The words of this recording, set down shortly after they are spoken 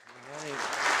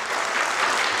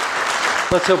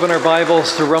Let's open our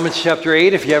Bibles to Romans chapter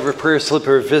 8. If you have a prayer slip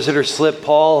or a visitor slip,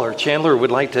 Paul or Chandler would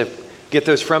like to get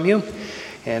those from you.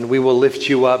 And we will lift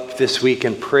you up this week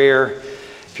in prayer.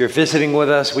 If you're visiting with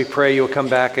us, we pray you'll come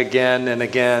back again and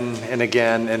again and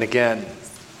again and again.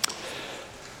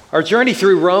 Our journey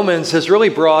through Romans has really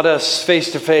brought us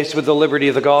face to face with the liberty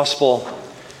of the gospel.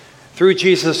 Through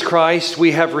Jesus Christ,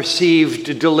 we have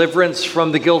received deliverance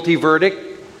from the guilty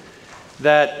verdict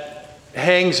that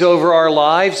hangs over our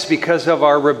lives because of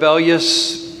our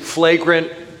rebellious, flagrant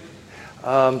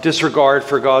disregard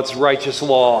for God's righteous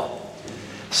law.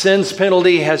 Sin's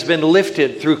penalty has been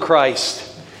lifted through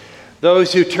Christ.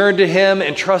 Those who turn to Him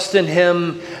and trust in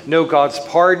Him know God's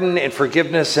pardon and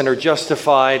forgiveness and are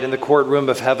justified in the courtroom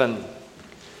of heaven.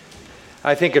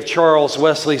 I think of Charles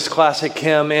Wesley's classic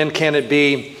hymn, "And Can It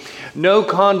Be?" No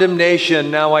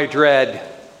condemnation now I dread.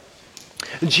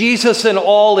 Jesus and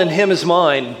all in Him is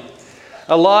mine.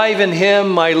 Alive in Him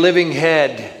my living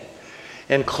head,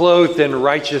 and clothed in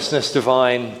righteousness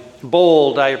divine.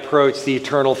 Bold I approach the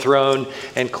eternal throne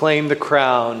and claim the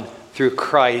crown through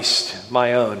Christ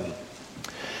my own.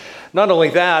 Not only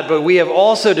that, but we have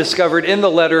also discovered in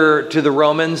the letter to the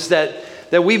Romans that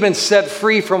we've been set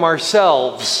free from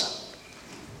ourselves,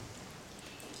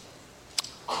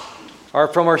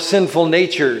 from our sinful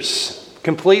natures.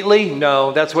 Completely?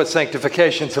 No, that's what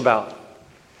sanctification's about.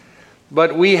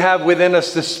 But we have within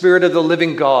us the Spirit of the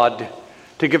living God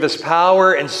to give us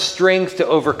power and strength to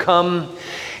overcome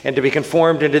and to be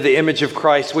conformed into the image of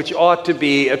Christ, which ought to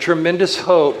be a tremendous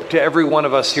hope to every one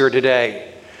of us here today.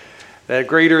 That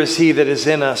greater is He that is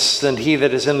in us than he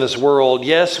that is in this world.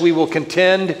 Yes, we will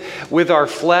contend with our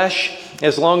flesh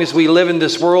as long as we live in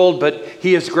this world, but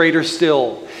He is greater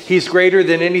still. He's greater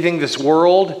than anything this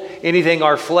world, anything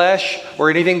our flesh, or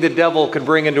anything the devil could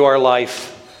bring into our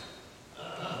life.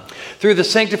 Through the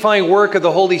sanctifying work of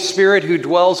the Holy Spirit who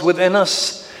dwells within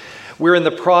us, we're in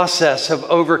the process of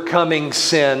overcoming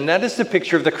sin. That is the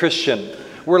picture of the Christian.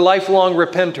 We're lifelong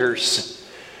repenters.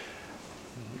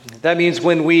 That means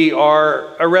when we are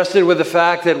arrested with the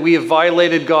fact that we have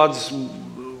violated God's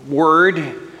word,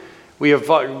 we have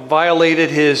violated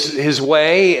His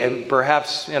way, and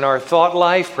perhaps in our thought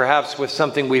life, perhaps with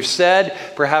something we've said,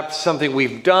 perhaps something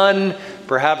we've done,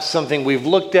 perhaps something we've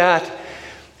looked at,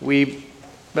 we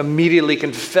immediately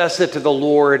confess it to the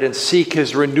Lord and seek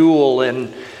His renewal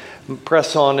and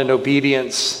press on in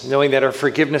obedience, knowing that our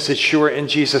forgiveness is sure in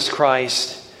Jesus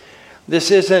Christ. This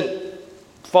isn't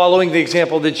following the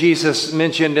example that Jesus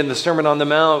mentioned in the Sermon on the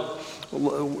Mount,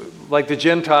 like the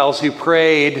Gentiles who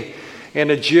prayed in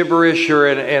a gibberish or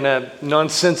in a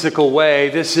nonsensical way.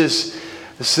 This is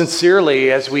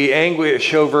sincerely as we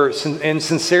anguish over, in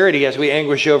sincerity as we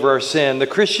anguish over our sin. The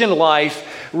Christian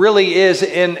life really is,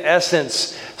 in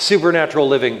essence, supernatural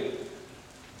living.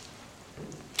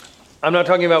 I'm not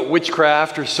talking about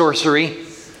witchcraft or sorcery.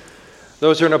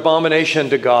 Those are an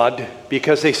abomination to God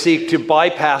because they seek to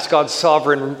bypass God's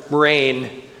sovereign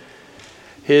reign,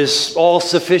 His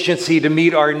all-sufficiency to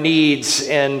meet our needs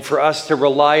and for us to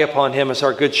rely upon Him as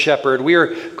our good shepherd. We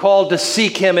are called to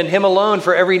seek Him and Him alone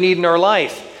for every need in our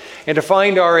life and to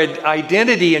find our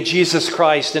identity in Jesus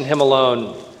Christ and Him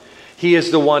alone. He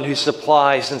is the one who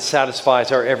supplies and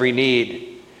satisfies our every need.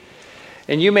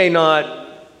 And you may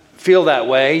not feel that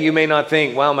way. You may not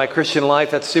think, wow, my Christian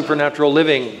life, that's supernatural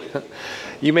living.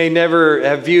 You may never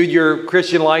have viewed your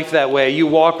Christian life that way. You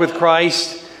walk with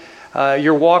Christ.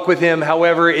 Your walk with Him,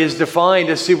 however, is defined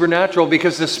as supernatural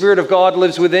because the Spirit of God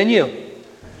lives within you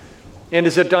and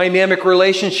is a dynamic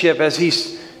relationship as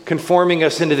He's conforming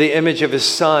us into the image of His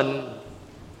Son.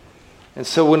 And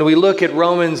so when we look at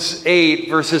Romans 8,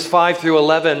 verses 5 through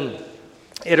 11,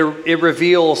 it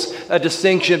reveals a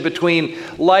distinction between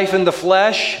life in the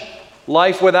flesh,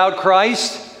 life without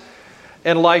Christ,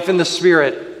 and life in the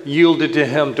Spirit, yielded to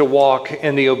Him to walk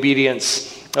in the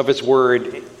obedience of His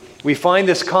Word. We find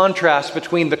this contrast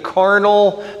between the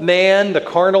carnal man, the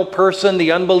carnal person,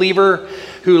 the unbeliever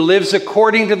who lives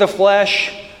according to the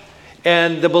flesh,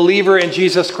 and the believer in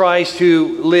Jesus Christ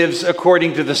who lives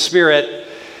according to the Spirit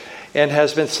and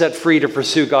has been set free to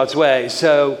pursue God's way.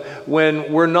 So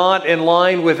when we're not in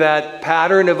line with that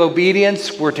pattern of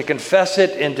obedience, we're to confess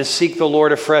it and to seek the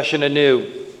Lord afresh and anew.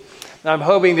 I'm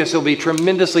hoping this will be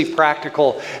tremendously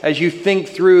practical as you think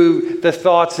through the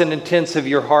thoughts and intents of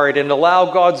your heart and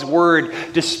allow God's word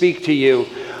to speak to you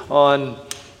on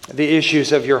the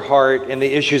issues of your heart and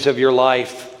the issues of your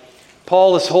life.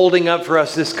 Paul is holding up for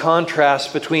us this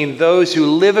contrast between those who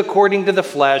live according to the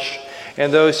flesh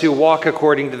and those who walk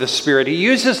according to the Spirit. He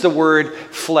uses the word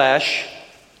flesh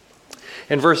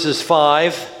in verses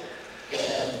 5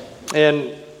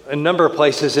 and a number of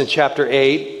places in chapter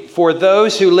 8. for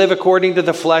those who live according to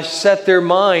the flesh set their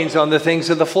minds on the things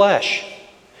of the flesh.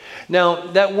 Now,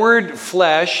 that word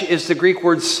flesh is the Greek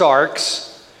word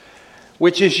sarx,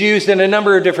 which is used in a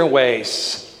number of different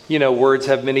ways. You know, words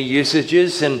have many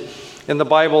usages, and in the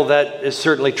Bible that is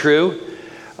certainly true.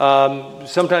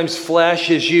 Sometimes flesh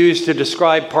is used to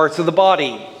describe parts of the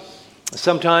body.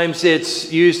 Sometimes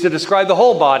it's used to describe the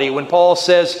whole body. When Paul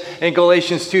says in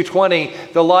Galatians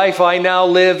 2:20, the life I now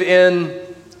live in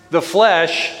the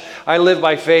flesh, I live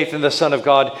by faith in the Son of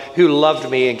God who loved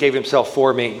me and gave himself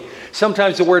for me.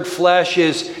 Sometimes the word flesh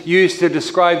is used to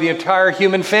describe the entire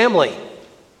human family.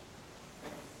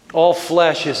 All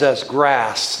flesh is as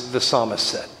grass, the psalmist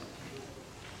said.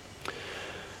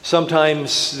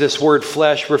 Sometimes this word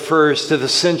flesh refers to the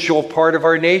sensual part of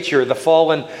our nature, the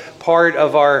fallen part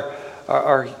of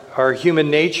our human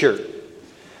nature.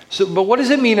 But what does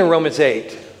it mean in Romans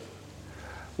 8?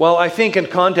 Well, I think in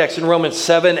context in Romans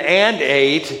 7 and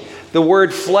 8, the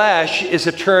word flesh is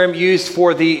a term used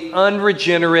for the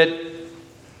unregenerate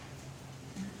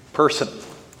person,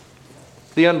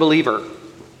 the unbeliever,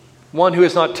 one who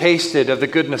has not tasted of the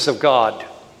goodness of God.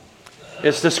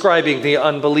 It's describing the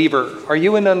unbeliever. Are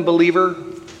you an unbeliever?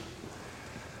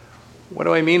 What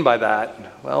do I mean by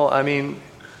that? Well, I mean,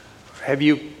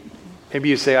 maybe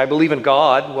you say, I believe in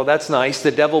God. Well, that's nice.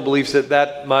 The devil believes it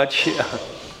that much.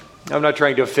 I'm not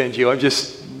trying to offend you. I'm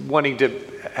just wanting to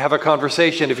have a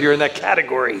conversation if you're in that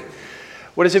category.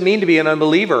 What does it mean to be an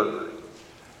unbeliever?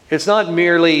 It's not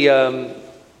merely a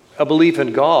belief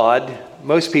in God.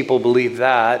 Most people believe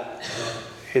that.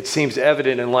 It seems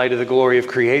evident in light of the glory of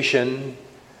creation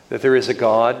that there is a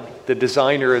God, the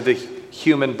designer of the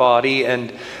human body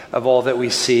and of all that we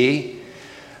see.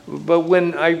 But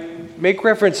when I make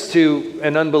reference to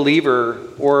an unbeliever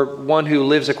or one who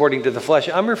lives according to the flesh,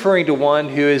 I'm referring to one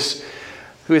who has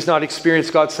not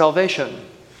experienced God's salvation,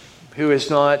 who has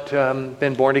not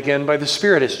been born again by the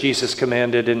Spirit, as Jesus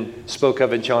commanded and spoke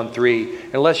of in John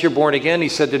 3. Unless you're born again, he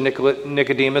said to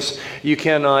Nicodemus, you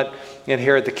cannot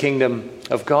inherit the kingdom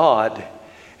of God.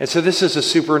 And so this is a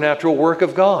supernatural work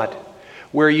of God,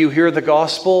 where you hear the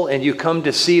gospel and you come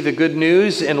to see the good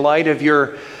news in light of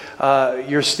your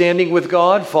standing with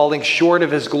God, falling short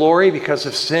of his glory because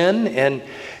of sin, and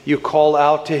you call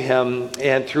out to him,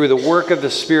 and through the work of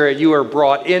the Spirit, you are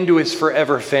brought into his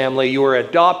forever family. You are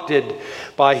adopted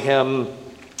by him,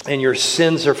 and your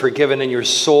sins are forgiven, and your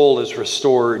soul is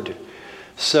restored.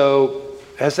 So,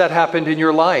 has that happened in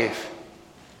your life?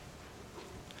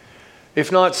 If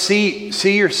not, see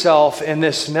yourself in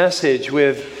this message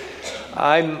with,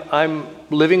 I'm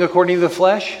living according to the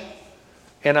flesh,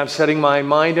 and I'm setting my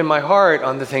mind and my heart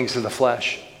on the things of the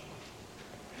flesh.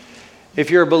 If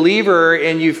you're a believer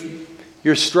and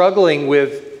you're struggling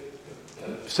with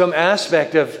some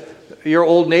aspect of your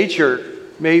old nature,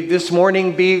 may this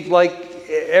morning be like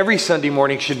every Sunday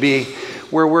morning should be,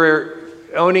 where we're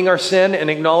owning our sin and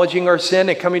acknowledging our sin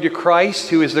and coming to Christ,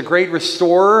 who is the great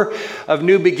restorer of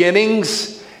new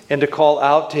beginnings, and to call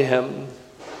out to him.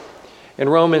 In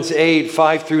Romans 8,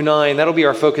 5 through 9, that'll be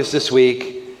our focus this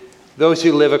week. Those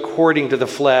who live according to the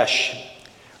flesh.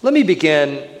 Let me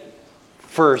begin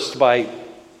first by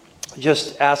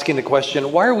just asking the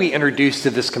question, why are we introduced to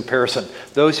this comparison?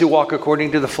 Those who walk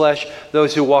according to the flesh,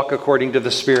 those who walk according to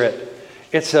the Spirit.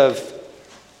 It's of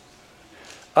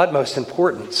utmost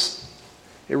importance.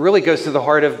 It really goes to the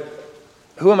heart of,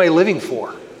 who am I living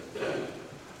for?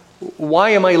 Why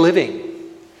am I living?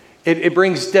 It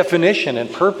brings definition and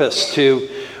purpose to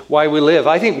why we live.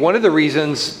 I think one of the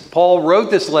reasons Paul wrote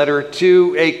this letter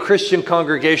to a Christian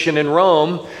congregation in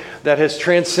Rome that has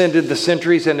transcended the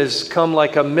centuries and has come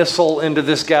like a missile into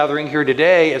this gathering here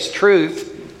today as truth.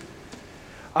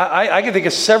 I can think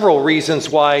of several reasons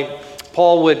why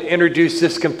Paul would introduce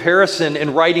this comparison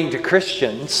in writing to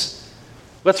Christians.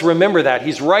 Let's remember that.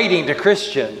 He's writing to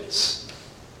Christians.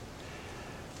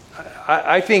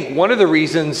 I think one of the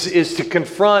reasons is to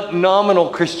confront nominal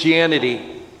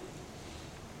Christianity.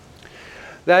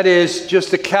 That is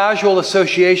just a casual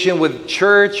association with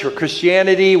church or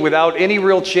Christianity without any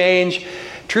real change.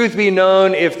 Truth be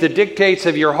known, if the dictates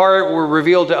of your heart were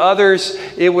revealed to others,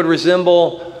 it would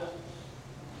resemble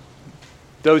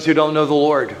those who don't know the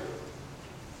Lord,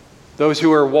 those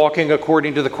who are walking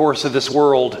according to the course of this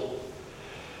world.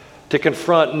 To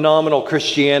confront nominal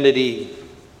Christianity.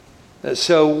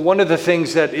 So one of the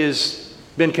things that has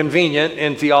been convenient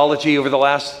in theology over the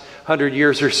last 100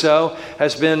 years or so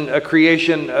has been a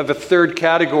creation of a third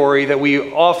category that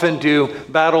we often do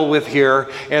battle with here,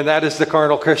 and that is the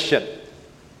carnal Christian.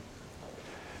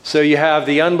 So you have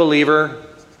the unbeliever,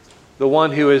 the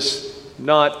one who has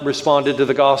not responded to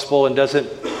the gospel and doesn't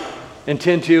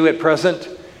intend to at present.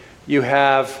 You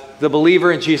have the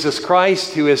believer in Jesus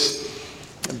Christ who has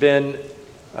been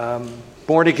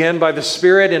born again by the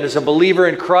Spirit and is a believer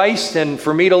in Christ, and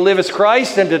for me to live is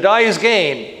Christ and to die is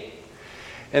gain.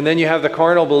 And then you have the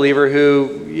carnal believer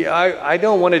who, I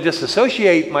don't want to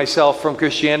disassociate myself from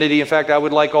Christianity. In fact, I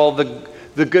would like all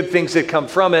the good things that come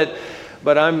from it,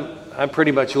 but I'm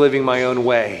pretty much living my own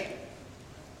way.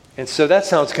 And so that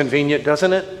sounds convenient,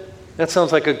 doesn't it? That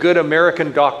sounds like a good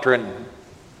American doctrine.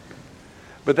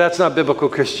 But that's not biblical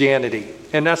Christianity.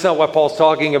 And that's not what Paul's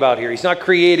talking about here. He's not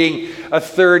creating a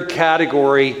third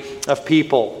category of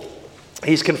people.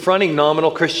 He's confronting nominal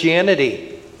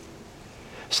Christianity.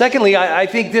 Secondly, I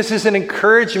think this is an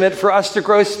encouragement for us to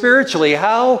grow spiritually.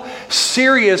 How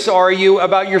serious are you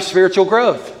about your spiritual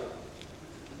growth?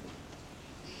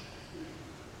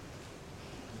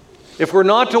 If we're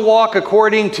not to walk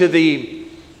according to the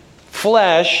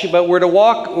flesh, but we're to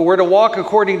walk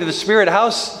according to the Spirit,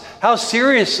 how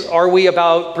serious are we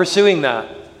about pursuing that?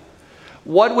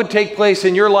 What would take place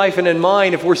in your life and in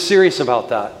mine if we're serious about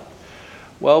that?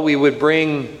 Well, we would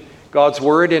bring God's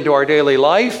Word into our daily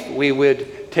life. We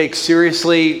would take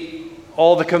seriously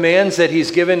all the commands that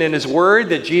He's given in His Word,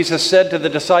 that Jesus said to the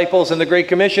disciples in the Great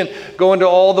Commission, go into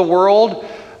all the world,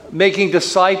 making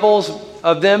disciples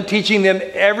of them, teaching them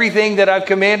everything that I've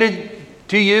commanded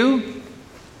to you,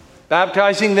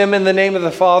 baptizing them in the name of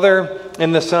the Father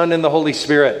and the Son and the Holy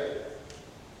Spirit.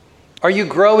 Are you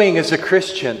growing as a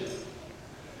Christian?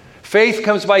 Faith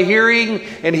comes by hearing,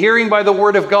 and hearing by the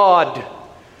Word of God.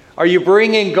 Are you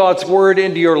bringing God's Word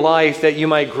into your life that you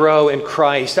might grow in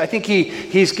Christ? I think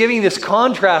he's giving this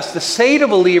contrast to say to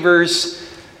believers,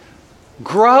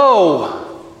 grow.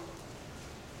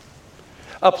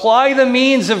 Apply the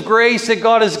means of grace that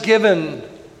God has given.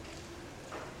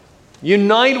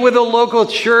 Unite with a local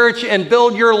church and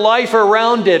build your life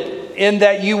around it, in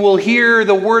that you will hear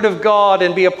the Word of God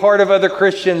and be a part of other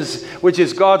Christians, which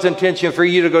is God's intention for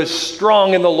you to go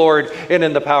strong in the Lord and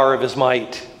in the power of His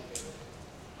might.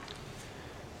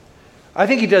 I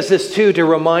think He does this too to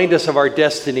remind us of our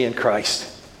destiny in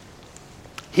Christ.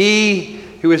 He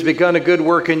who has begun a good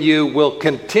work in you will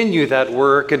continue that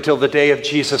work until the day of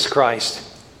Jesus Christ.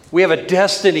 We have a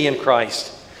destiny in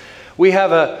Christ. We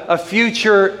have a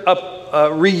future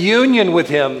reunion with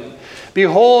Him.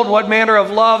 Behold, what manner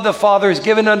of love the Father has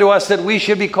given unto us, that we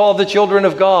should be called the children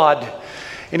of God.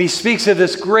 And He speaks of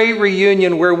this great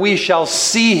reunion where we shall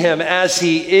see Him as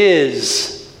He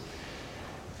is,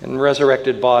 in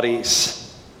resurrected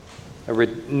bodies,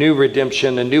 new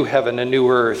redemption, a new heaven, a new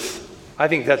earth. I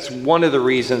think that's one of the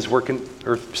reasons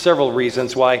or several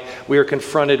reasons why we are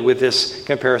confronted with this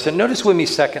comparison. Notice with me,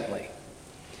 secondly,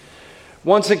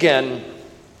 once again,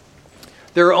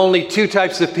 there are only two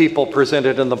types of people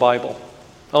presented in the Bible.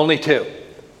 Only two.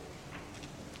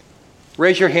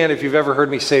 Raise your hand if you've ever heard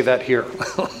me say that here.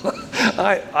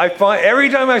 I find every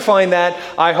time I find that,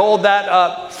 I hold that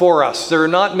up for us. There are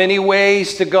not many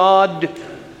ways to God.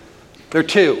 There are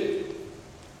two.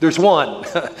 There's one.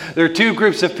 There are two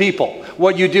groups of people.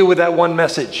 What you do with that one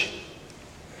message.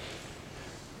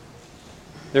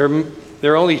 There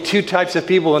are only two types of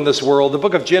people in this world. The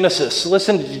book of Genesis.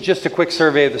 Listen to just a quick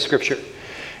survey of the Scripture.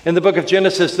 In the book of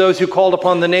Genesis, those who called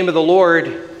upon the name of the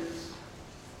Lord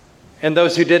and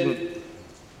those who didn't.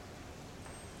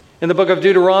 In the book of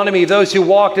Deuteronomy, those who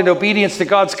walked in obedience to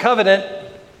God's covenant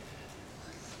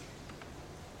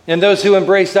and those who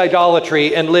embraced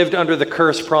idolatry and lived under the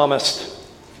curse promised.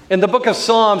 In the book of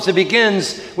Psalms, it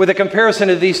begins with a comparison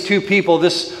of these two people,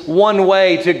 this one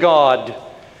way to God.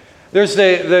 There's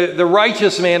the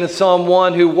righteous man in Psalm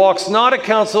 1 who walks not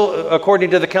according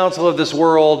to the counsel of this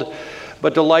world,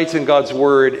 but delights in God's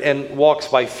word and walks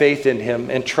by faith in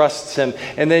Him and trusts Him.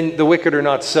 And then the wicked are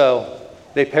not so.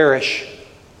 They perish.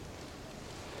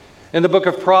 In the book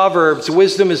of Proverbs,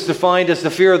 wisdom is defined as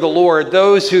the fear of the Lord.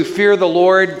 Those who fear the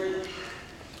Lord,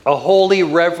 a holy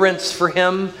reverence for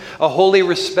Him, a holy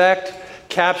respect,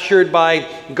 captured by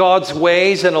God's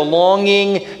ways and a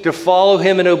longing to follow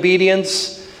Him in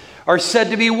obedience, are said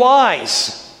to be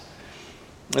wise.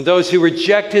 And those who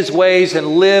reject His ways and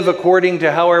live according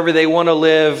to however they want to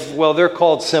live, well, they're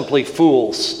called simply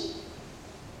fools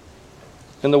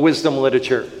in the wisdom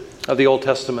literature of the Old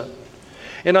Testament.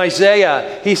 In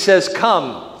Isaiah, he says,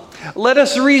 come, let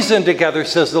us reason together,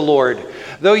 says the Lord.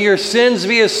 Though your sins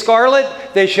be as scarlet,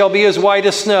 they shall be as white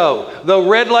as snow. Though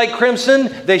red like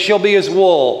crimson, they shall be as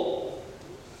wool.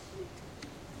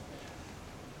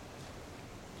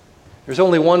 There's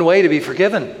only one way to be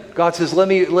forgiven. God says,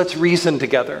 let's reason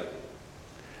together.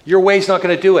 Your way's not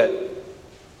going to do it.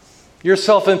 Your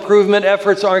self-improvement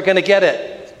efforts aren't going to get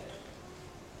it.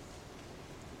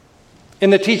 In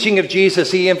the teaching of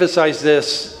Jesus, he emphasized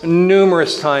this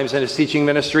numerous times in his teaching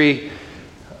ministry,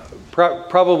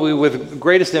 probably with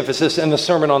greatest emphasis in the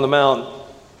Sermon on the Mount.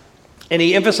 And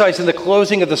he emphasized in the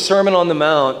closing of the Sermon on the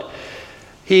Mount,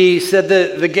 he said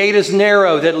that the gate is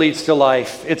narrow that leads to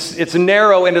life. It's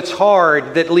narrow and it's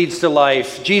hard that leads to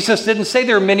life. Jesus didn't say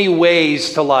there are many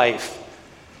ways to life.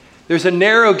 There's a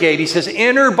narrow gate. He says,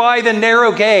 enter by the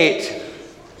narrow gate.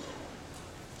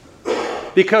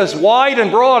 Because wide and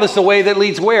broad is the way that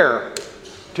leads where?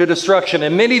 To destruction.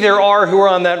 And many there are who are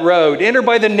on that road. Enter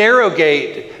by the narrow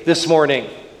gate this morning.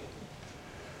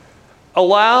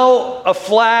 Allow a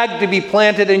flag to be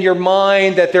planted in your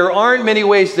mind that there aren't many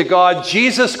ways to God.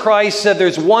 Jesus Christ said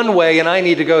there's one way and I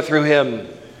need to go through him.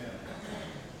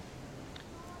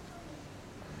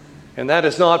 And that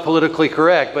is not politically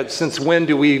correct, but since when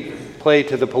do we play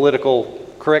to the political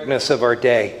correctness of our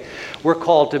day? We're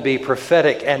called to be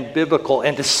prophetic and biblical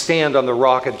and to stand on the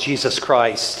rock of Jesus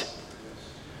Christ.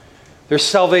 There's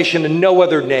salvation in no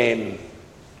other name.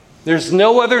 There's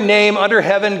no other name under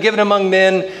heaven given among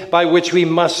men by which we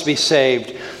must be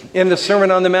saved. In the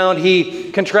Sermon on the Mount,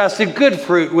 he contrasted good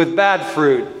fruit with bad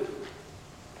fruit.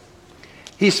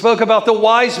 He spoke about the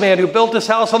wise man who built his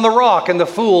house on the rock and the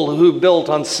fool who built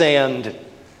on sand.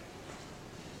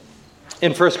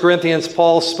 In 1 Corinthians,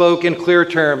 Paul spoke in clear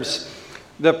terms.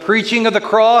 The preaching of the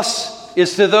cross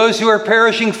is to those who are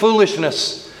perishing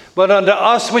foolishness, but unto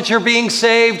us which are being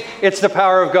saved, it's the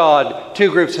power of God.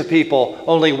 Two groups of people,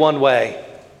 only one way.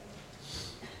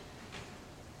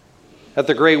 At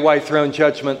the great white throne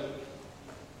judgment,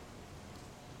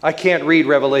 I can't read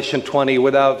Revelation 20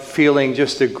 without feeling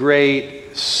just a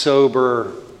great,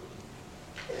 sober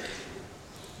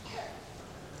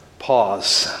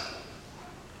pause.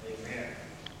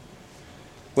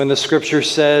 When the scripture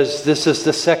says, this is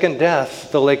the second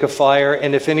death, the lake of fire,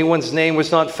 and if anyone's name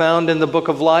was not found in the book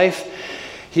of life,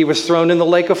 he was thrown in the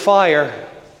lake of fire.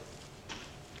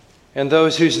 And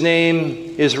those whose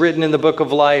name is written in the book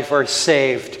of life are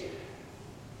saved.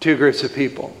 Two groups of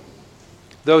people.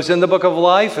 Those in the book of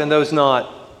life and those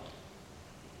not.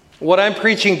 What I'm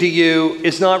preaching to you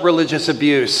is not religious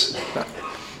abuse.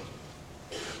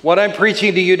 What I'm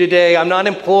preaching to you today, I'm not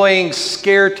employing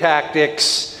scare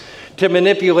tactics to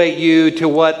manipulate you to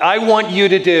what I want you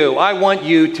to do. I want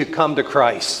you to come to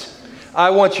Christ. I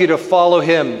want you to follow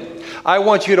him. I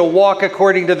want you to walk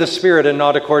according to the Spirit and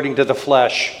not according to the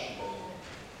flesh.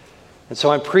 And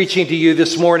so I'm preaching to you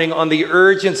this morning on the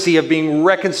urgency of being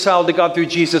reconciled to God through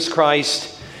Jesus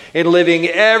Christ and living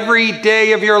every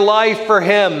day of your life for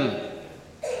him.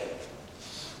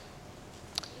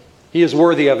 He is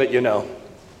worthy of it, you know.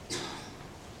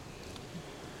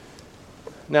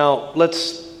 Now,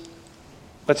 let's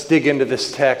dig into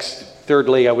this text.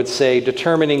 Thirdly, I would say,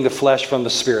 determining the flesh from the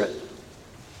Spirit.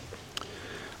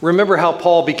 Remember how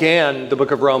Paul began the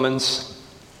book of Romans.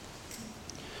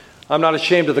 I'm not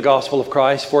ashamed of the gospel of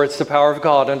Christ, for it's the power of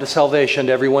God unto salvation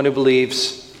to everyone who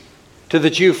believes. To the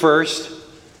Jew first,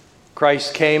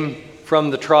 Christ came from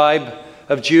the tribe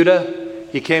of Judah.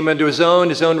 He came unto his own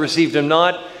received him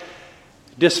not.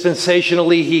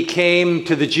 Dispensationally, he came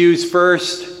to the Jews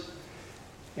first.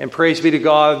 And praise be to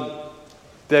God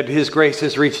that his grace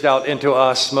has reached out into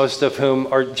us, most of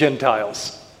whom are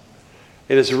Gentiles.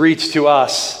 It has reached to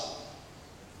us.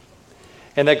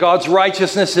 And that God's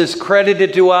righteousness is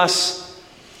credited to us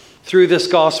through this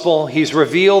gospel. He's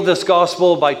revealed this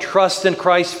gospel by trust in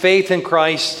Christ, faith in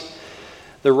Christ.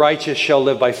 The righteous shall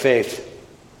live by faith.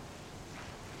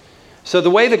 So the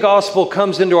way the gospel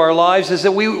comes into our lives is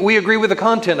that we agree with the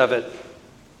content of it.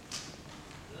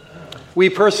 We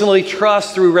personally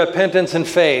trust through repentance and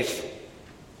faith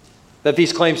that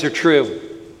these claims are true,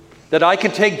 that I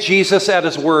can take Jesus at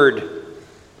his word.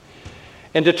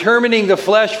 And determining the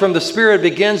flesh from the Spirit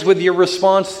begins with your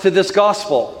response to this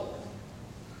gospel.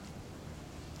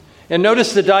 And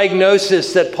notice the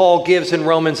diagnosis that Paul gives in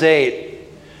Romans 8.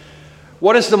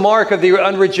 What is the mark of the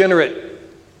unregenerate?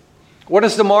 What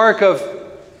is the mark of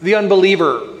the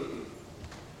unbeliever?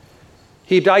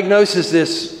 He diagnoses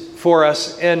this for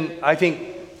us in, I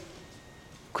think,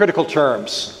 critical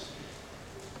terms.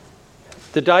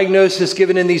 The diagnosis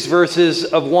given in these verses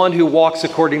of one who walks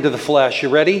according to the flesh. You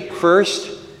ready? First,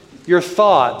 your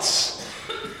thoughts.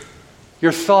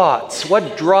 Your thoughts.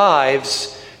 What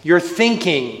drives your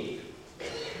thinking?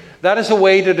 That is a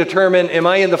way to determine, am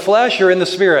I in the flesh or in the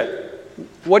Spirit?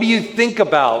 What do you think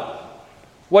about?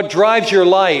 What drives your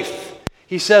life?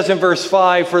 He says in verse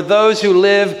 5, for those who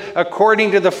live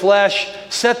according to the flesh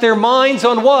set their minds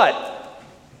on what?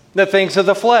 The things of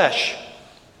the flesh.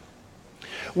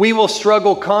 We will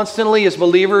struggle constantly as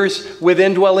believers with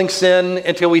indwelling sin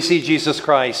until we see Jesus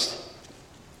Christ.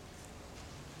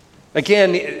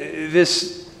 Again,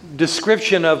 this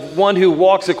description of one who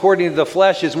walks according to the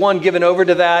flesh is one given over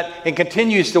to that and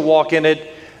continues to walk in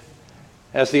it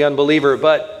as the unbeliever.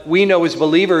 But we know as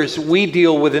believers, we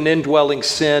deal with an indwelling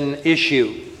sin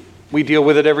issue. We deal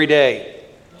with it every day.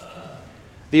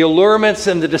 The allurements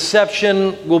and the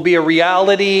deception will be a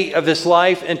reality of this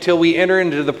life until we enter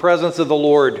into the presence of the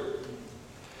Lord.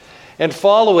 And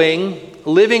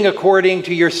living according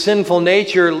to your sinful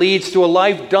nature leads to a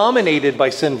life dominated by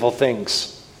sinful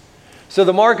things. So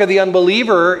the mark of the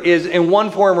unbeliever is, in one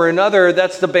form or another,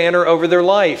 that's the banner over their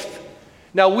life.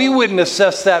 Now, we wouldn't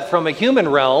assess that from a human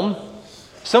realm.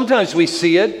 Sometimes we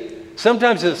see it.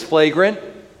 Sometimes it's flagrant.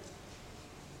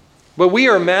 But we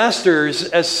are masters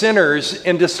as sinners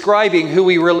in describing who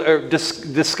we really,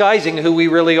 disguising who we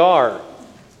really are.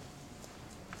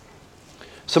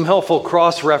 Some helpful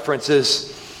cross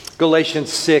references,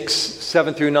 Galatians 6,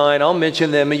 7 through 9. I'll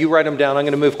mention them and you write them down. I'm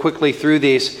going to move quickly through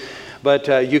these, but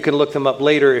you can look them up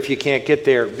later if you can't get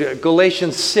there.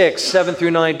 Galatians 6, 7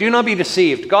 through 9. Do not be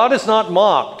deceived. God is not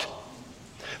mocked.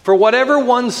 For whatever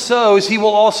one sows, he will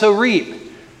also reap.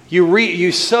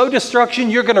 You sow destruction,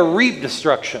 you're going to reap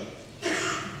destruction.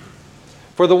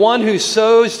 For the one who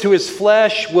sows to his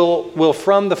flesh will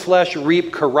from the flesh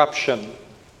reap corruption.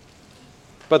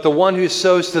 But the one who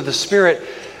sows to the Spirit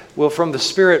will from the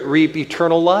Spirit reap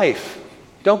eternal life.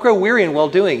 Don't grow weary in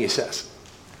well-doing, he says.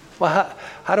 Well,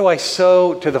 how do I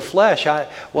sow to the flesh? I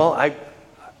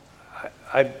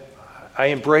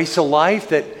embrace a life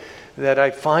that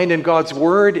I find in God's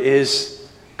Word is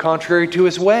contrary to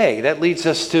his way. That leads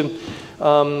us to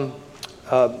 1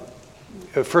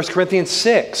 Corinthians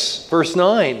 6, verse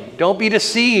 9. Don't be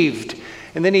deceived.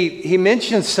 And then he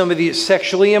mentions some of these: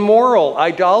 sexually immoral,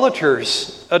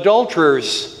 idolaters,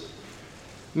 adulterers,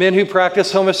 men who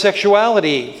practice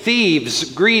homosexuality, thieves,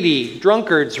 greedy,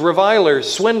 drunkards,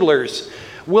 revilers, swindlers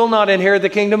will not inherit the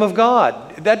kingdom of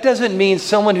God. That doesn't mean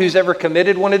someone who's ever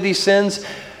committed one of these sins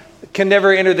can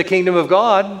never enter the kingdom of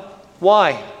God.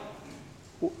 Why?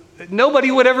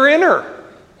 Nobody would ever enter.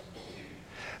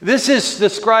 This is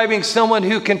describing someone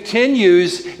who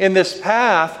continues in this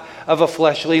path of a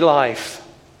fleshly life.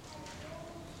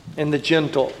 In the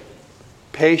gentle,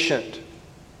 patient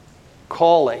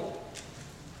calling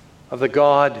of the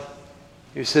God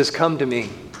who says, "Come to me."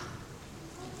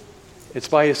 It's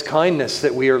by his kindness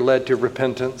that we are led to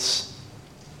repentance.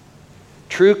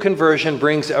 True conversion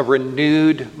brings a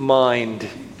renewed mind,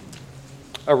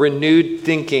 a renewed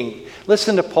thinking.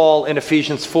 Listen to Paul in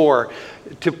Ephesians 4.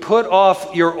 To put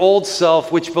off your old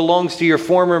self, which belongs to your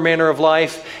former manner of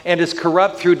life and is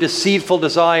corrupt through deceitful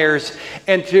desires,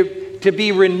 and to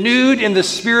be renewed in the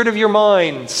spirit of your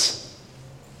minds.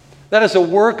 That is a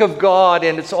work of God,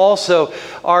 and it's also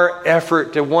our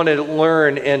effort to want to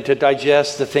learn and to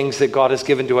digest the things that God has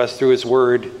given to us through his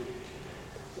word.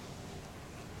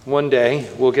 One day,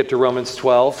 we'll get to Romans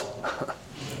 12.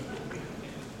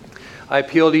 I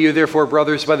appeal to you, therefore,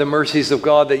 brothers, by the mercies of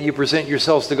God, that you present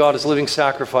yourselves to God as living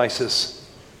sacrifices.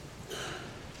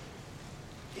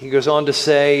 He goes on to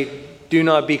say, do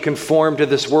not be conformed to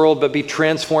this world, but be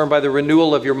transformed by the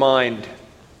renewal of your mind.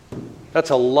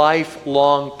 That's a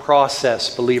lifelong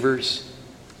process, believers.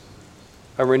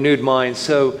 A renewed mind.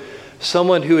 So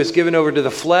someone who is given over to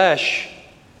the flesh,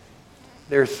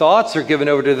 their thoughts are given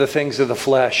over to the things of the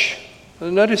flesh.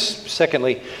 Notice,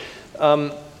 secondly,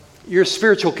 your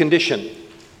spiritual condition,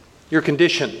 your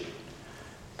condition.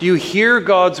 Do you hear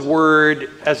God's word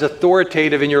as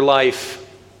authoritative in your life?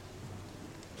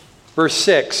 Verse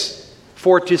 6,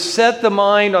 for to set the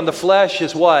mind on the flesh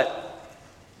is what?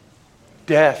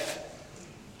 Death,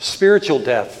 spiritual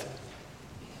death.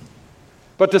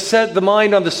 But to set the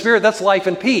mind on the Spirit, that's life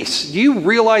and peace. Do you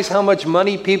realize how much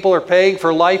money people are paying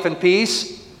for life and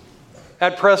peace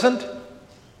at present?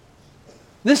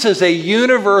 This is a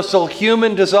universal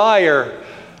human desire,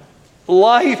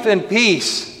 life and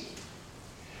peace.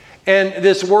 And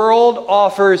this world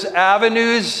offers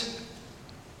avenues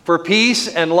for peace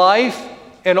and life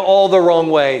in all the wrong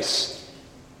ways,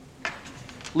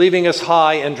 leaving us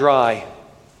high and dry.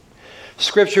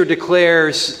 Scripture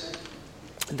declares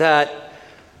that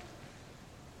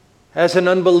as an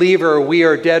unbeliever, we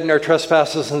are dead in our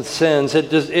trespasses and sins.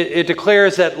 It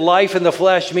declares that life in the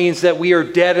flesh means that we are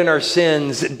dead in our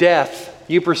sins, death.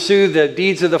 You pursue the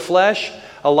deeds of the flesh,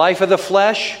 a life of the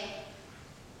flesh,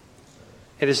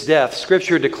 it is death.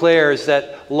 Scripture declares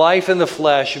that life in the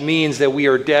flesh means that we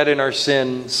are dead in our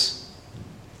sins.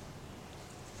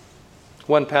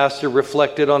 One pastor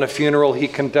reflected on a funeral he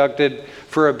conducted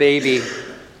for a baby.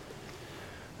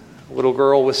 A little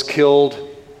girl was killed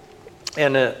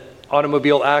in an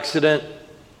automobile accident,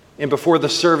 and before the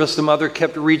service, the mother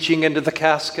kept reaching into the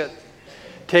casket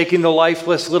taking the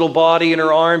lifeless little body in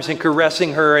her arms and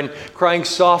caressing her and crying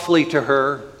softly to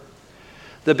her.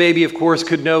 The baby, of course,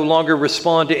 could no longer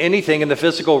respond to anything in the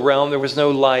physical realm. There was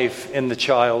no life in the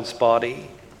child's body.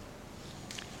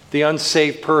 The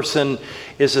unsaved person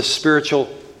is a spiritual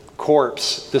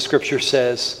corpse, the scripture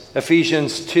says.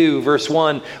 Ephesians 2, verse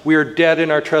 1, we are dead in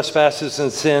our trespasses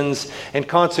and sins, and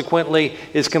consequently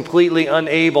is completely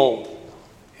unable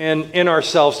in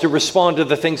ourselves to respond to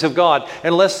the things of God,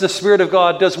 unless the Spirit of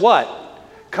God does what?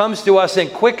 Comes to us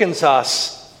and quickens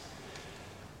us,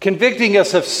 convicting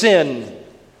us of sin.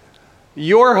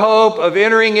 Your hope of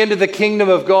entering into the kingdom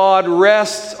of God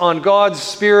rests on God's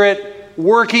Spirit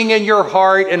working in your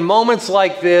heart in moments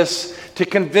like this to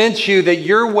convince you that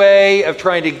your way of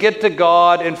trying to get to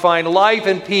God and find life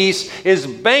and peace is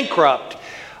bankrupt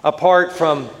apart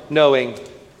from knowing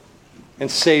and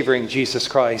savoring Jesus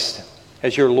Christ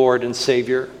as your Lord and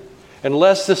Savior.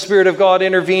 Unless the Spirit of God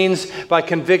intervenes by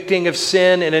convicting of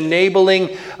sin and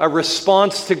enabling a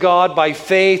response to God by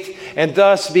faith and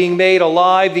thus being made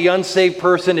alive, the unsaved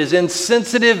person is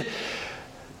insensitive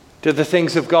to the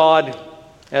things of God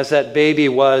as that baby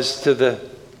was to the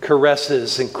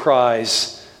caresses and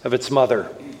cries of its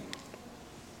mother.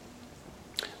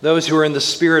 Those who are in the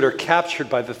Spirit are captured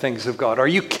by the things of God. Are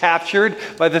you captured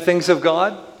by the things of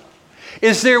God?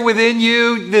 Is there within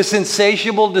you this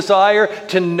insatiable desire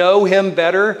to know Him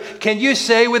better? Can you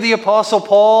say with the Apostle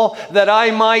Paul, that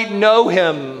I might know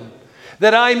Him,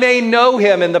 that I may know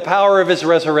Him in the power of His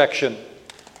resurrection,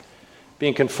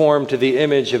 being conformed to the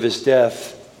image of His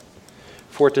death?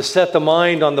 For to set the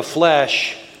mind on the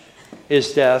flesh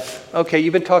is death. Okay,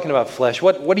 you've been talking about flesh.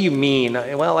 What do you mean?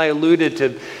 Well, I alluded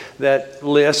to that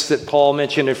list that Paul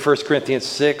mentioned in 1 Corinthians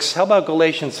 6. How about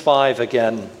Galatians 5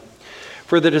 again?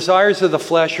 For the desires of the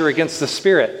flesh are against the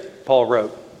Spirit, Paul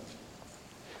wrote.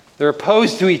 They're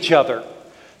opposed to each other.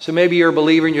 So maybe you're a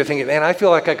believer and you're thinking, man, I feel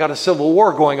like I got a civil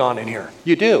war going on in here.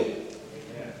 You do.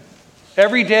 Amen.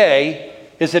 Every day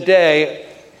is a day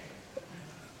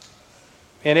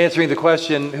in answering the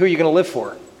question, who are you going to live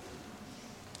for?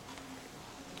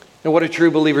 And what do true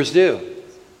believers do?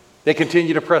 They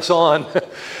continue to press on,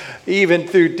 even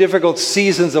through difficult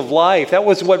seasons of life. That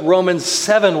was what Romans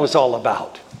 7 was all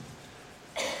about.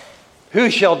 Who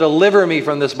shall deliver me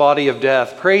from this body of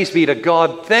death? Praise be to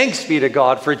God. Thanks be to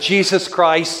God for Jesus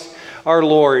Christ our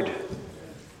Lord.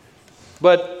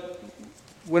 But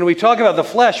when we talk about the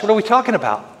flesh, what are we talking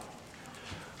about?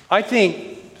 I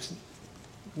think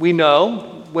we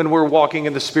know when we're walking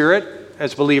in the Spirit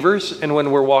as believers and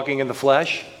when we're walking in the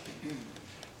flesh.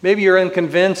 Maybe you're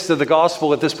unconvinced of the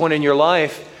gospel at this point in your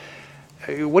life.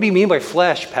 What do you mean by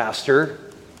flesh, Pastor?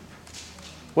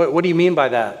 What do you mean by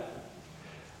that?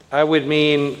 I would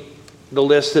mean the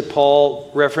list that Paul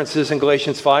references in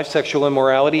Galatians 5, sexual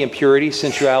immorality, impurity,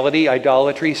 sensuality,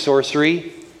 idolatry,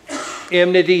 sorcery,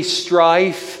 enmity,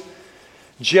 strife,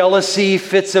 jealousy,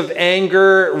 fits of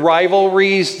anger,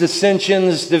 rivalries,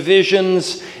 dissensions,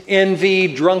 divisions, envy,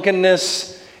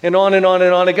 drunkenness, and on and on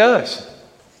and on it goes.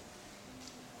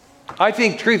 I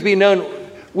think, truth be known,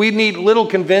 we need little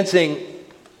convincing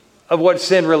of what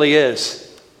sin really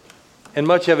is. And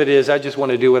much of it is, I just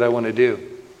want to do what I want to do.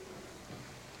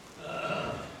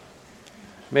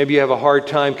 Maybe you have a hard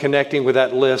time connecting with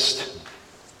that list.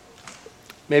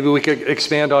 Maybe we could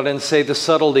expand on it and say the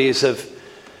subtleties of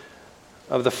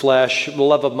the flesh, the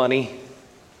love of money.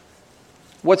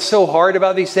 What's so hard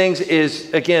about these things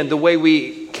is, again, the way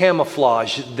we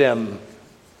camouflage them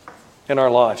in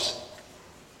our lives.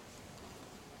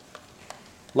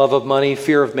 Love of money,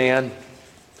 fear of man.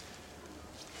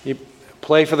 You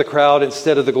play for the crowd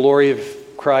instead of the glory of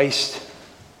Christ.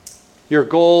 Your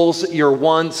goals, your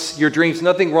wants, your dreams.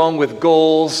 Nothing wrong with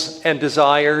goals and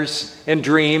desires and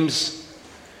dreams.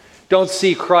 Don't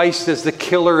see Christ as the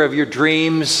killer of your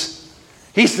dreams.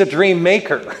 He's the dream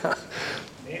maker.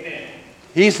 Amen.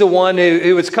 He's the one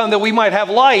who has come that we might have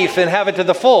life and have it to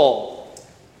the full.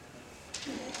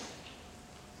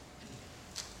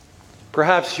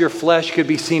 Perhaps your flesh could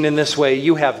be seen in this way.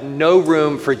 You have no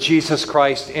room for Jesus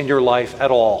Christ in your life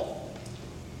at all.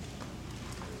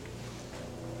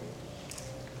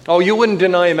 Oh, you wouldn't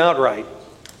deny him outright.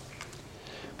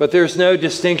 But there's no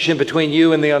distinction between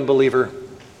you and the unbeliever.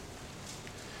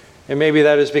 And maybe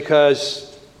that is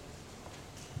because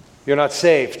you're not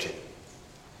saved.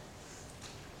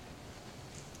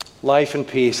 Life and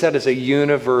peace, that is a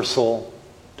universal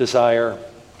desire.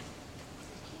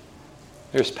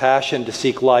 There's passion to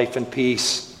seek life and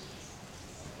peace.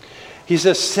 He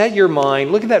says, set your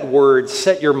mind. Look at that word,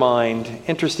 set your mind.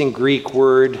 Interesting Greek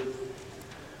word,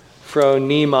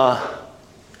 phronema.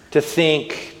 to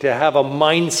think, to have a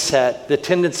mindset, the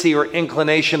tendency or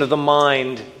inclination of the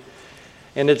mind,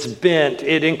 and it's bent.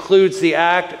 It includes the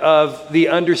act of the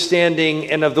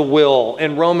understanding and of the will.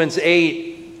 In Romans 8,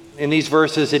 in these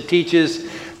verses, it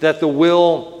teaches that the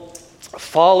will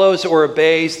follows or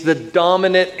obeys the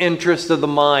dominant interest of the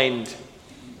mind.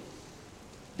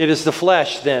 It is the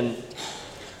flesh, then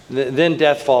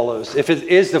death follows. If it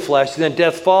is the flesh, then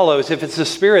death follows. If it's the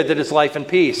spirit, then it's life and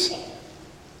peace.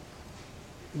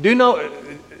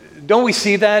 Don't we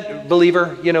see that,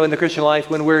 believer, in the Christian life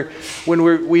when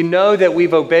we know that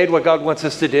we've obeyed what God wants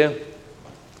us to do?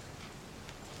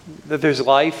 That there's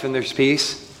life and there's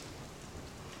peace.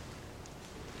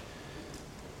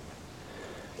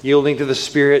 Yielding to the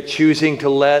Spirit, choosing to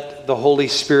let the Holy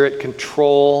Spirit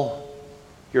control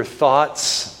your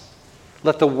thoughts.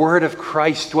 Let the word of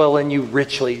Christ dwell in you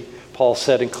richly, Paul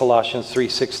said in Colossians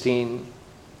 3:16.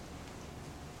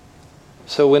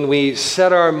 So when we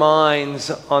set our minds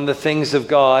on the things of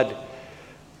God,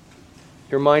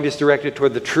 your mind is directed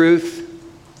toward the truth.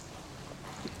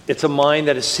 It's a mind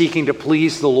that is seeking to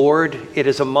please the Lord. It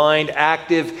is a mind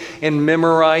active in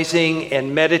memorizing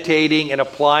and meditating and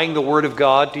applying the Word of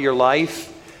God to your life.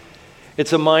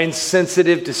 It's a mind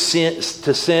sensitive to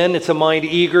sin. It's a mind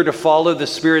eager to follow the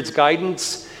Spirit's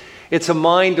guidance. It's a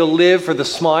mind to live for the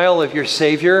smile of your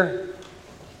Savior.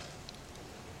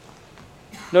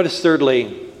 Notice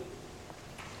thirdly,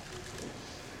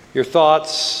 your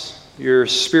thoughts, your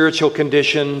spiritual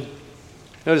condition.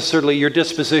 Notice thirdly, your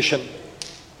disposition.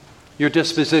 Your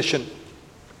disposition.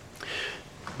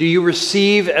 Do you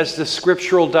receive as the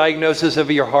scriptural diagnosis of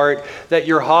your heart that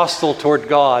you're hostile toward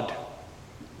God?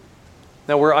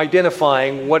 Now we're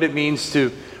identifying what it means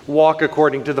to walk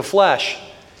according to the flesh.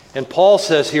 And Paul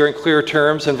says here in clear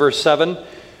terms in verse 7,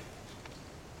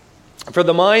 for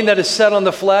the mind that is set on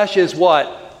the flesh is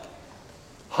what?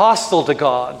 Hostile to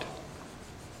God.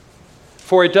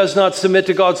 For it does not submit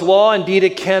to God's law. Indeed,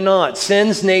 it cannot.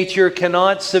 Sin's nature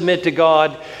cannot submit to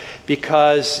God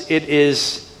because it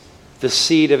is the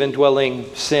seed of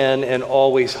indwelling sin and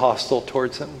always hostile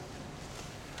towards Him.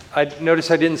 Notice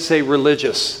I didn't say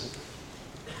religious.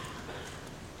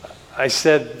 I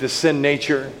said the sin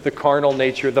nature, the carnal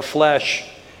nature, the flesh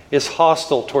is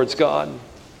hostile towards God.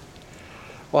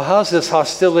 Well, how's this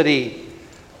hostility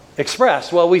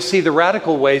expressed? Well, we see the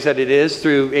radical ways that it is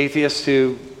through atheists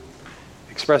who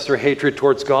express their hatred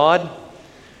towards God.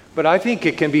 But I think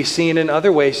it can be seen in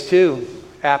other ways too.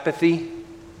 Apathy.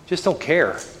 Just don't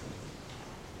care.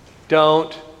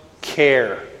 Don't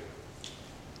care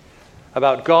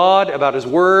about God, about His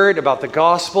Word, about the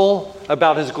gospel,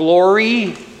 about His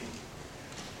glory.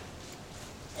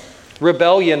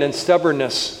 Rebellion and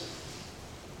stubbornness.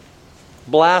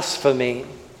 Blasphemy.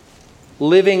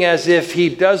 Living as if He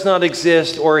does not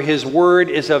exist or His Word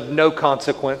is of no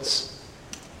consequence.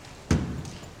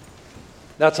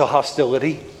 That's a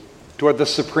hostility toward the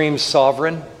supreme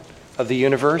sovereign of the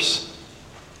universe.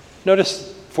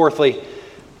 Notice, fourthly,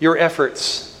 your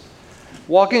efforts.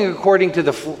 Walking according to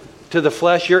the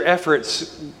flesh, your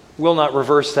efforts will not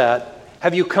reverse that.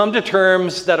 Have you come to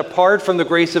terms that apart from the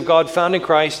grace of God found in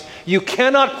Christ, you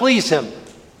cannot please Him?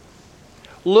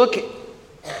 Look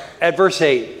at verse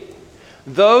 8.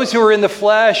 Those who are in the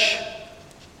flesh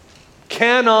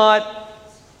cannot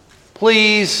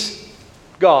please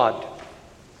God.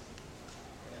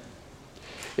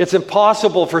 It's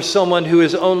impossible for someone who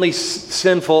is only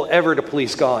sinful ever to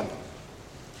please God.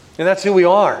 And that's who we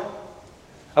are,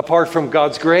 apart from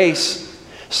God's grace.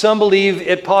 Some believe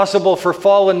it possible for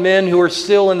fallen men who are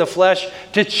still in the flesh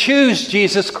to choose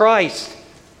Jesus Christ.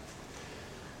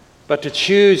 But to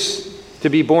choose to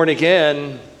be born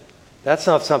again, that's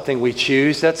not something we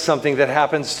choose. That's something that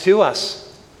happens to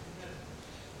us.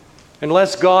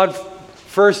 Unless God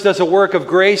first does a work of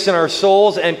grace in our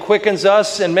souls and quickens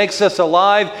us and makes us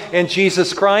alive in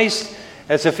Jesus Christ,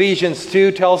 as Ephesians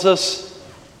 2 tells us,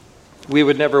 we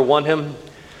would never want Him,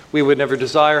 we would never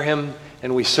desire Him,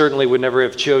 and we certainly would never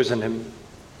have chosen Him.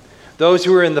 Those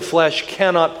who are in the flesh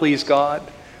cannot please God.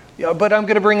 Yeah, but I'm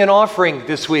going to bring an offering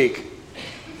this week.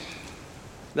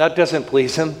 That doesn't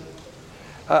please Him.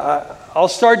 I'll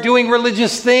start doing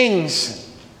religious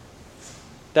things.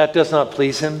 That does not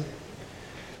please Him.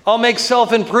 I'll make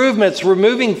self-improvements,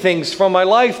 removing things from my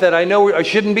life that I know I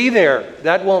shouldn't be there.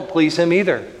 That won't please Him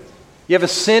either. You have a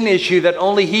sin issue that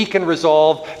only He can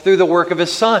resolve through the work of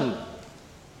His Son.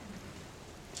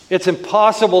 It's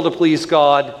impossible to please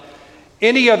God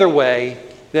any other way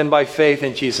than by faith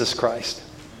in Jesus Christ.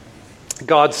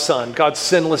 God's Son, God's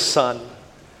sinless Son,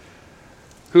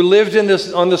 who lived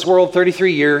on this world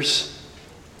 33 years,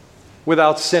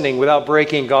 without sinning, without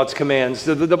breaking God's commands.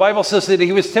 The Bible says that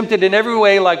he was tempted in every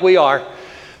way like we are.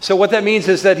 So what that means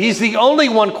is that he's the only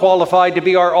one qualified to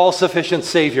be our all-sufficient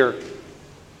Savior.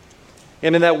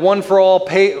 And in that once for all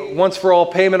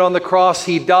payment on the cross,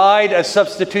 he died a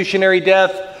substitutionary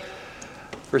death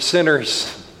for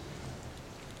sinners.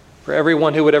 For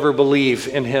everyone who would ever believe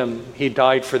in him, he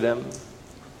died for them.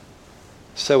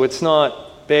 So it's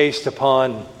not based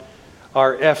upon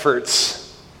our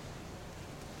efforts.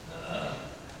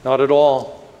 Not at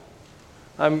all.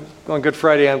 On Good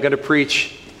Friday, I'm going to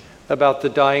preach about the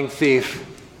dying thief.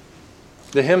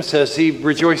 The hymn says he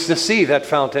rejoiced to see that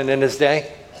fountain in his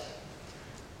day.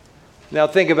 Now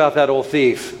think about that old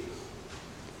thief.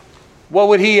 What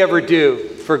would he ever do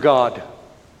for God?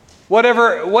 What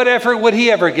effort would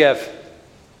he ever give?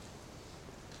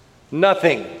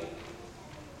 Nothing.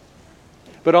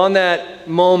 But on that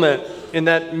moment, in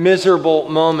that miserable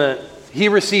moment, he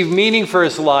received meaning for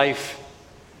his life,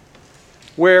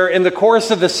 where in the course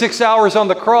of the 6 hours on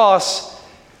the cross,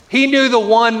 he knew the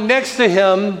one next to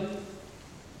him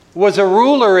was a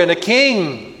ruler and a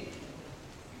king.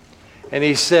 And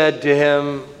he said to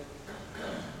him,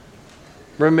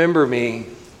 "Remember me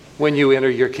when you enter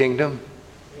your kingdom."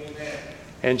 Amen.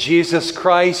 And Jesus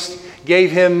Christ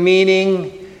gave him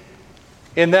meaning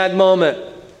in that moment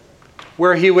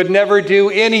where he would never do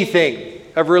anything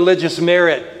of religious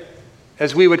merit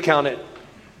as we would count it.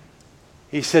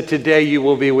 He said, "Today you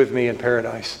will be with me in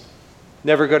paradise."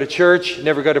 Never go to church,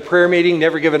 never go to prayer meeting,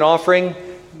 never give an offering,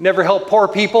 never help poor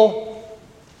people,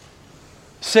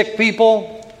 sick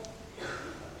people.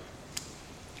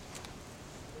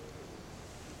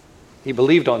 He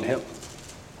believed on him.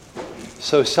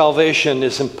 So salvation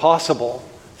is impossible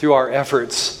through our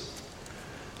efforts.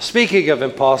 Speaking of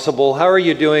impossible, how are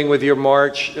you doing with your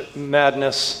March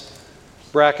Madness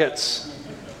brackets?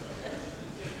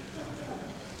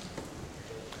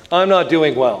 I'm not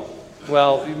doing well.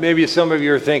 Well, maybe some of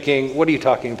you are thinking, what are you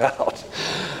talking about?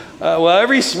 Well,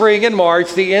 every spring in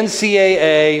March, the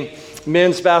NCAA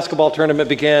men's basketball tournament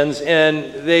begins,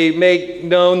 and they make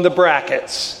known the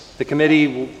brackets. The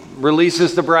committee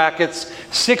releases the brackets,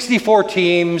 64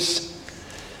 teams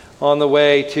on the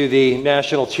way to the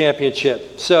national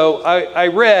championship. So I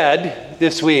read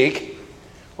this week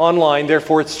online,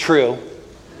 therefore it's true,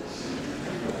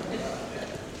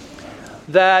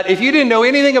 that if you didn't know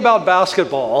anything about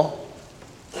basketball,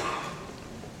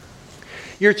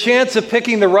 your chance of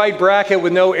picking the right bracket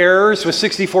with no errors with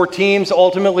 64 teams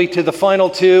ultimately to the final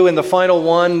two and the final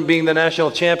one being the national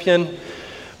champion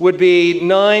would be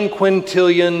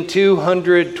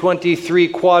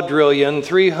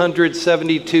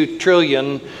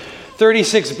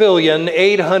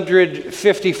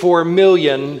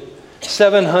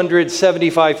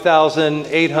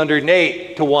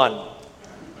to 1.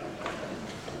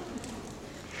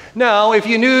 Now, if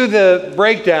you knew the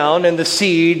breakdown and the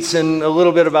seeds and a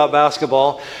little bit about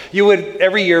basketball, you would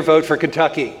every year vote for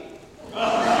Kentucky.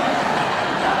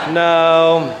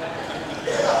 No.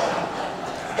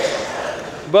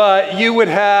 But you would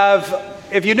have,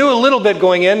 if you knew a little bit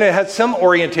going in, it had some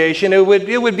orientation, it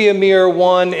would be a mere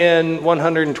 1 in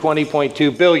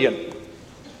 120.2 billion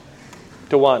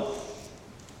to 1,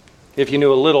 if you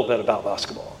knew a little bit about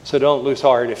basketball. So don't lose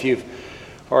heart if you've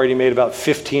already made about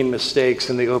 15 mistakes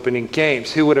in the opening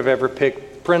games. Who would have ever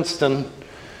picked Princeton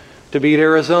to beat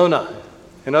Arizona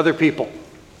and other people?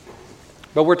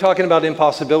 But we're talking about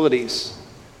impossibilities.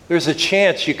 There's a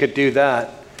chance you could do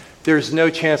that. There's no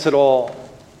chance at all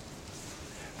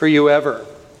for you ever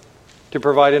to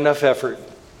provide enough effort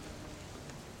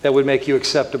that would make you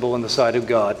acceptable in the sight of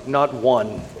God. Not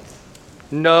one.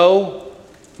 No,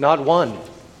 not one.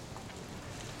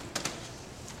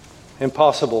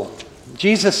 Impossible.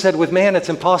 Jesus said with man it's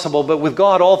impossible, but with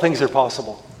God all things are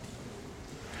possible.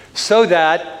 So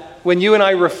that when you and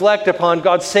I reflect upon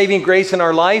God's saving grace in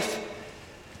our life,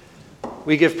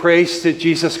 we give praise to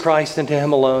Jesus Christ and to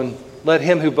him alone. Let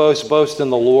him who boasts boast in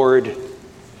the Lord.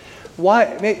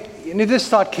 Why? This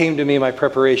thought came to me in my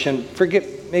preparation.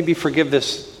 Forgive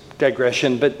this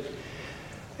digression, but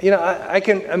I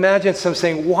can imagine some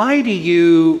saying, why do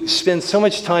you spend so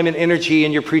much time and energy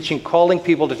in your preaching calling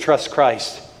people to trust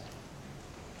Christ?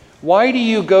 Why do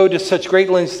you go to such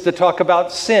great lengths to talk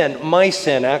about sin? My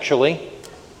sin, actually.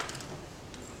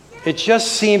 It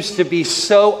just seems to be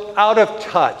so out of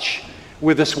touch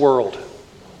with this world.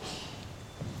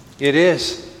 It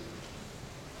is.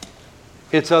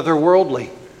 It's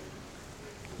otherworldly.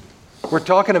 We're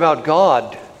talking about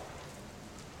God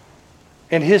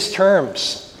and his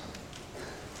terms.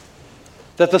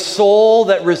 That the soul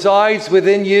that resides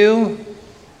within you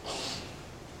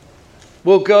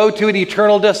will go to an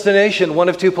eternal destination, one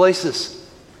of two places.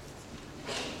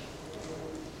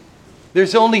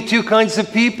 There's only two kinds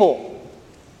of people.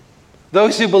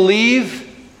 Those who believe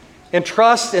and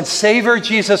trust and savor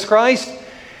Jesus Christ,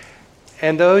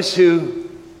 and those who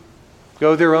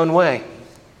go their own way.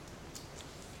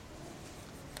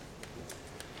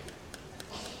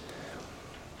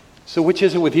 So which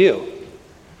is it with you?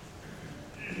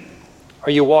 Are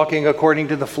you walking according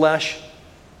to the flesh?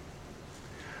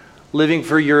 Living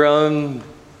for your own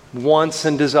wants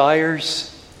and desires?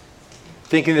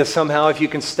 Thinking that somehow if you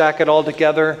can stack it all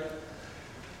together,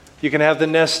 you can have the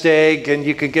nest egg and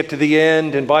you can get to the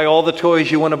end and buy all the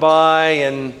toys you want to buy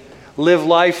and live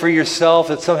life for yourself,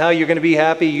 that somehow you're going to be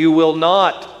happy. You will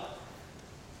not.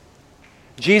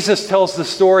 Jesus tells the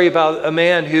story about a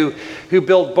man who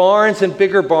built barns and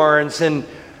bigger barns, and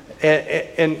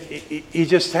he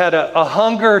just had a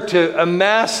hunger to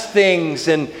amass things,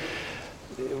 and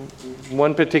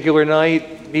one particular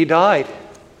night he died.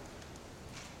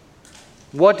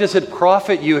 What does it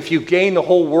profit you if you gain the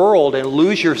whole world and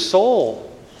lose your soul?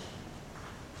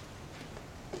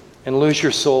 And lose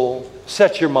your soul.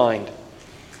 Set your mind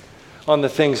on the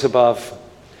things above,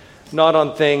 not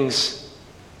on things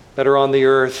that are on the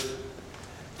earth.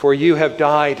 For you have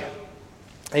died,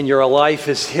 and your life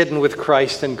is hidden with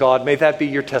Christ in God. May that be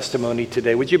your testimony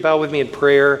today. Would you bow with me in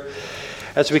prayer?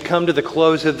 As we come to the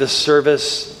close of this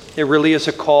service, it really is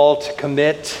a call to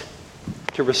commit,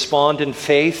 to respond in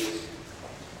faith.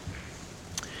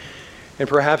 And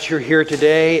perhaps you're here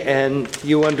today and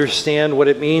you understand what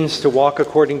it means to walk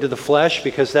according to the flesh,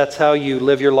 because that's how you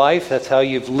live your life. That's how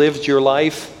you've lived your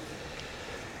life.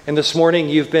 And this morning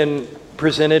you've been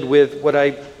presented with what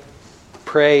I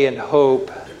pray and hope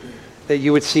that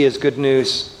you would see as good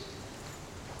news.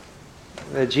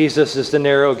 That Jesus is the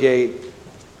narrow gate,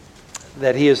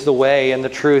 that he is the way and the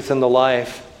truth and the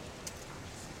life,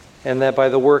 and that by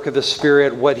the work of the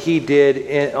Spirit, what he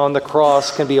did on the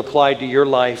cross can be applied to your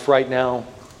life right now.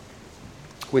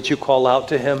 Would you call out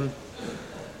to him?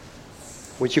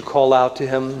 Would you call out to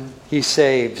him? He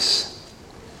saves.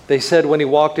 They said when he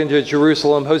walked into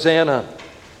Jerusalem, Hosanna.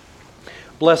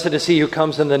 Blessed is he who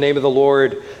comes in the name of the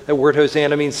Lord. That word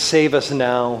Hosanna means save us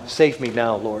now. Save me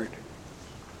now, Lord.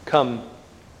 Come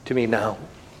to me now.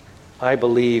 I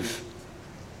believe.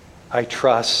 I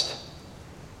trust.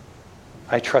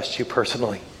 I trust you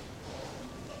personally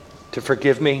to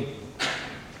forgive me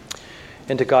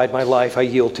and to guide my life. I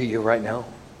yield to you right now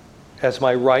as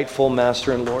my rightful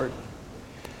Master and Lord.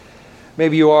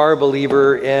 Maybe you are a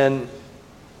believer in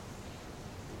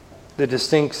the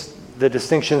distinctions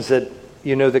that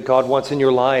you know that God wants in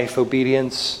your life: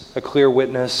 obedience, a clear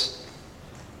witness.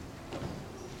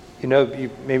 Maybe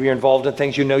you're involved in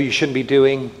things you know you shouldn't be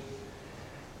doing,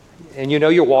 and you know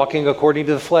you're walking according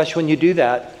to the flesh when you do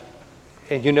that.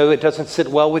 And you know it doesn't sit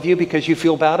well with you because you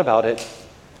feel bad about it.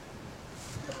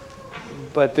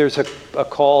 But there's a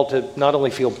call to not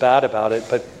only feel bad about it,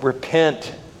 but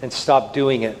repent and stop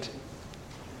doing it.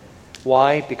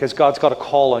 Why? Because God's got a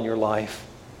call on your life.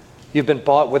 You've been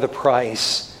bought with a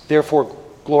price. Therefore,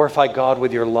 glorify God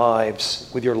with your lives,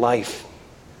 with your life.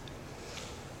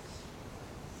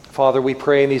 Father, we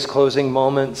pray in these closing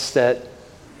moments that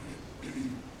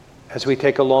as we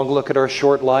take a long look at our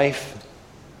short life,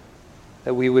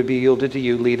 that we would be yielded to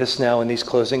you. Lead us now in these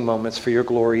closing moments for your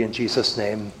glory, in Jesus'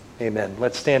 name. Amen.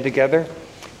 Let's stand together.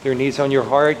 There are needs on your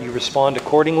heart. You respond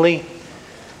accordingly.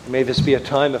 May this be a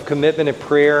time of commitment and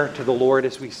prayer to the Lord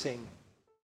as we sing.